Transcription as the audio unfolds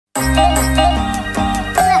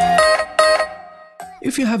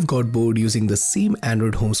If you have got bored using the same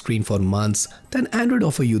Android home screen for months, then Android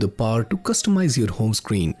offers you the power to customize your home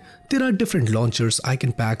screen. There are different launchers,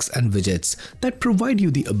 icon packs and widgets that provide you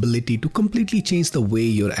the ability to completely change the way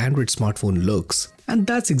your Android smartphone looks. And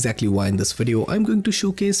that's exactly why in this video I'm going to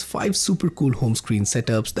showcase 5 super cool home screen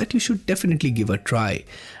setups that you should definitely give a try.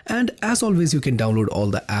 And as always, you can download all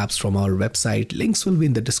the apps from our website, links will be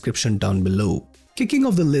in the description down below. Kicking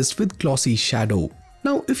off the list with Glossy Shadow.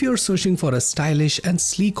 Now, if you're searching for a stylish and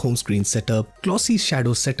sleek home screen setup, Glossy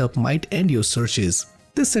Shadow setup might end your searches.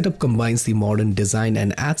 This setup combines the modern design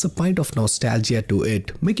and adds a pint of nostalgia to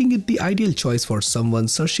it, making it the ideal choice for someone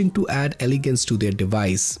searching to add elegance to their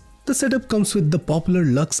device. The setup comes with the popular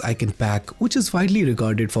Lux icon pack, which is widely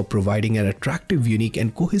regarded for providing an attractive, unique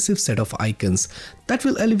and cohesive set of icons that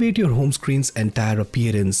will elevate your home screen's entire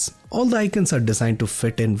appearance. All the icons are designed to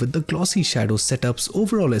fit in with the Glossy Shadow setup's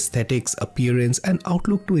overall aesthetics, appearance and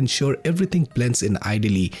outlook to ensure everything blends in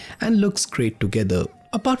ideally and looks great together.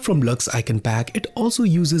 Apart from Lux Icon Pack, it also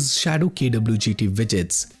uses Shadow KWGT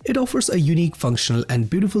widgets. It offers a unique, functional and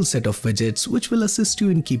beautiful set of widgets which will assist you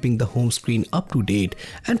in keeping the home screen up to date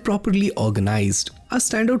and properly organized. A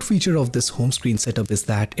standout feature of this home screen setup is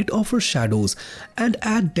that it offers shadows and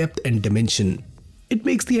add depth and dimension. It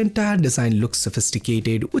makes the entire design look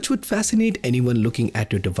sophisticated, which would fascinate anyone looking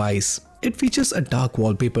at your device. It features a dark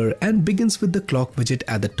wallpaper and begins with the clock widget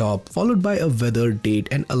at the top, followed by a weather, date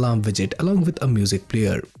and alarm widget along with a music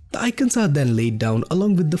player. The icons are then laid down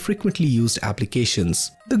along with the frequently used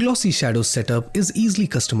applications. The Glossy Shadow setup is easily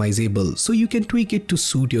customizable, so you can tweak it to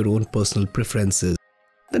suit your own personal preferences.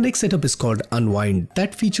 The next setup is called Unwind,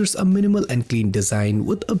 that features a minimal and clean design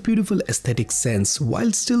with a beautiful aesthetic sense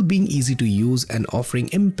while still being easy to use and offering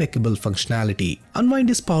impeccable functionality. Unwind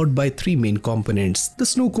is powered by 3 main components: the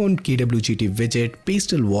Snow Cone KWGT widget,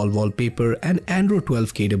 Pastel wall wallpaper and Android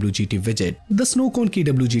 12 KWGT widget. The Snow Cone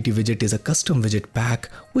KWGT widget is a custom widget pack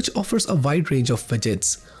which offers a wide range of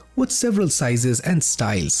widgets with several sizes and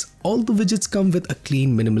styles. All the widgets come with a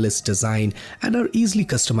clean minimalist design and are easily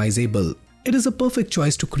customizable. It is a perfect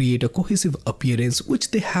choice to create a cohesive appearance which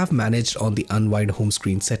they have managed on the Unwind home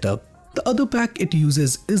screen setup. The other pack it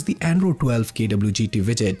uses is the Android 12 KWGT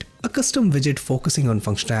widget, a custom widget focusing on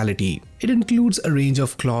functionality. It includes a range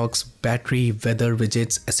of clocks, battery, weather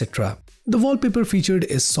widgets, etc. The wallpaper featured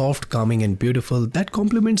is soft, calming and beautiful that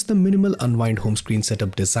complements the minimal Unwind home screen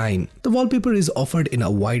setup design. The wallpaper is offered in a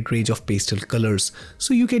wide range of pastel colors,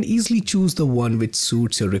 so you can easily choose the one which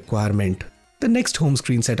suits your requirement. The next home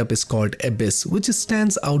screen setup is called Abyss, which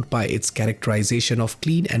stands out by its characterization of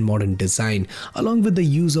clean and modern design along with the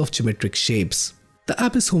use of geometric shapes. The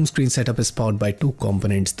Abyss home screen setup is powered by 2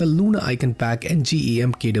 components, the Luna Icon Pack and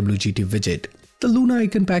GEM KWGT widget. The Luna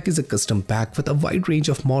Icon Pack is a custom pack with a wide range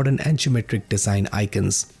of modern and geometric design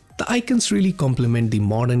icons. The icons really complement the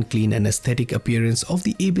modern, clean and aesthetic appearance of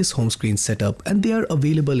the Abyss home screen setup, and they are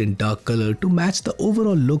available in dark color to match the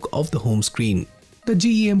overall look of the home screen. The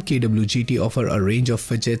GEM KWGT offer a range of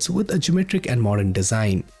widgets with a geometric and modern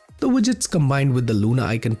design. The widgets combined with the Luna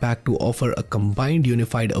Icon Pack to offer a combined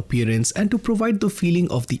unified appearance and to provide the feeling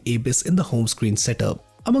of the Abyss in the home screen setup.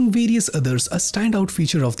 Among various others, a standout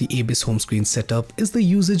feature of the Abyss home screen setup is the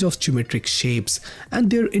usage of geometric shapes and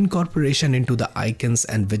their incorporation into the icons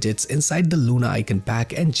and widgets inside the Luna Icon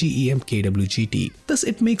Pack and GEM KWGT. Thus,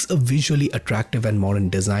 it makes a visually attractive and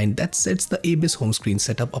modern design that sets the Abyss home screen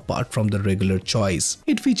setup apart from the regular choice.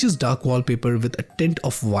 It features dark wallpaper with a tint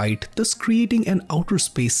of white, thus creating an outer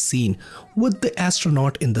space scene with the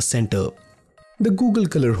astronaut in the center. The Google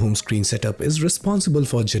Color home screen setup is responsible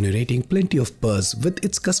for generating plenty of buzz with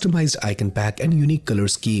its customized icon pack and unique color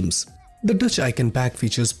schemes. The Dutch icon pack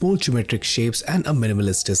features bold geometric shapes and a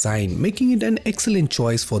minimalist design, making it an excellent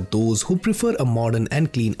choice for those who prefer a modern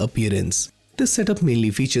and clean appearance. This setup mainly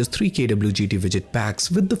features 3 KWGT widget packs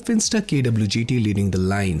with the Finsta KWGT leading the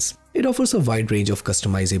lines. It offers a wide range of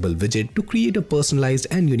customizable widgets to create a personalized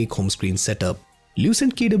and unique home screen setup.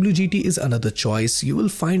 Lucent KWGT is another choice you will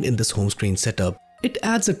find in this home screen setup. It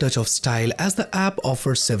adds a touch of style as the app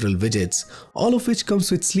offers several widgets, all of which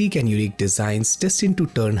comes with sleek and unique designs destined to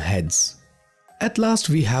turn heads. At last,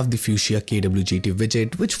 we have the Fuchsia KWGT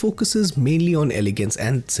widget, which focuses mainly on elegance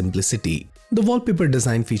and simplicity. The wallpaper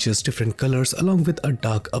design features different colors along with a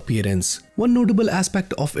dark appearance. One notable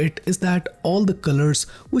aspect of it is that all the colors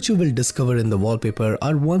which you will discover in the wallpaper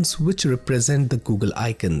are ones which represent the Google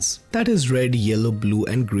icons. That is red, yellow, blue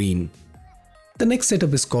and green. The next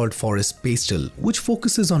setup is called Forest Pastel, which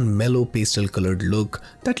focuses on mellow pastel colored look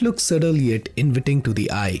that looks subtle yet inviting to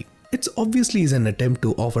the eye. It obviously is an attempt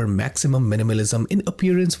to offer maximum minimalism in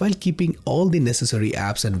appearance while keeping all the necessary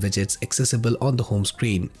apps and widgets accessible on the home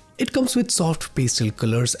screen. It comes with soft pastel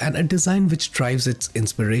colors and a design which derives its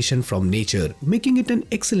inspiration from nature, making it an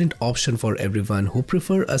excellent option for everyone who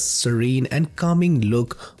prefer a serene and calming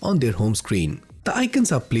look on their home screen. The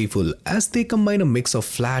icons are playful as they combine a mix of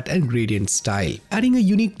flat and gradient style, adding a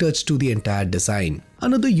unique touch to the entire design.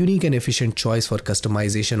 Another unique and efficient choice for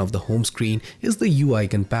customization of the home screen is the U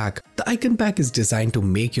icon pack. The icon pack is designed to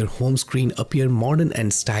make your home screen appear modern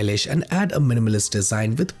and stylish and add a minimalist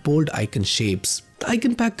design with bold icon shapes. The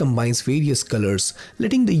icon pack combines various colors,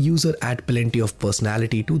 letting the user add plenty of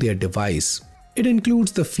personality to their device. It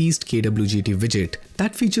includes the Feast KWGT widget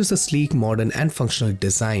that features a sleek, modern and functional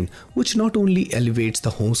design which not only elevates the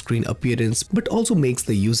home screen appearance but also makes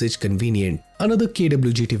the usage convenient. Another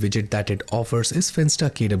KWGT widget that it offers is Finsta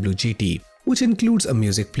KWGT, which includes a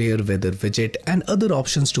music player, weather widget and other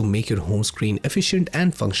options to make your home screen efficient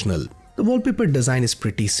and functional. The wallpaper design is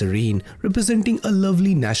pretty serene, representing a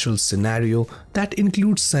lovely natural scenario that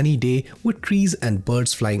includes sunny day with trees and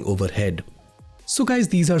birds flying overhead. So guys,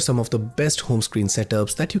 these are some of the best home screen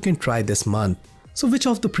setups that you can try this month. So which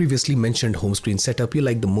of the previously mentioned home screen setup you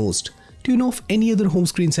like the most? Do you know of any other home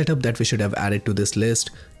screen setup that we should have added to this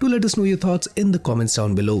list? Do let us know your thoughts in the comments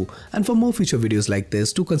down below. And for more future videos like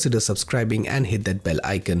this, do consider subscribing and hit that bell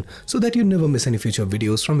icon so that you never miss any future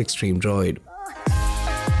videos from Extreme Droid.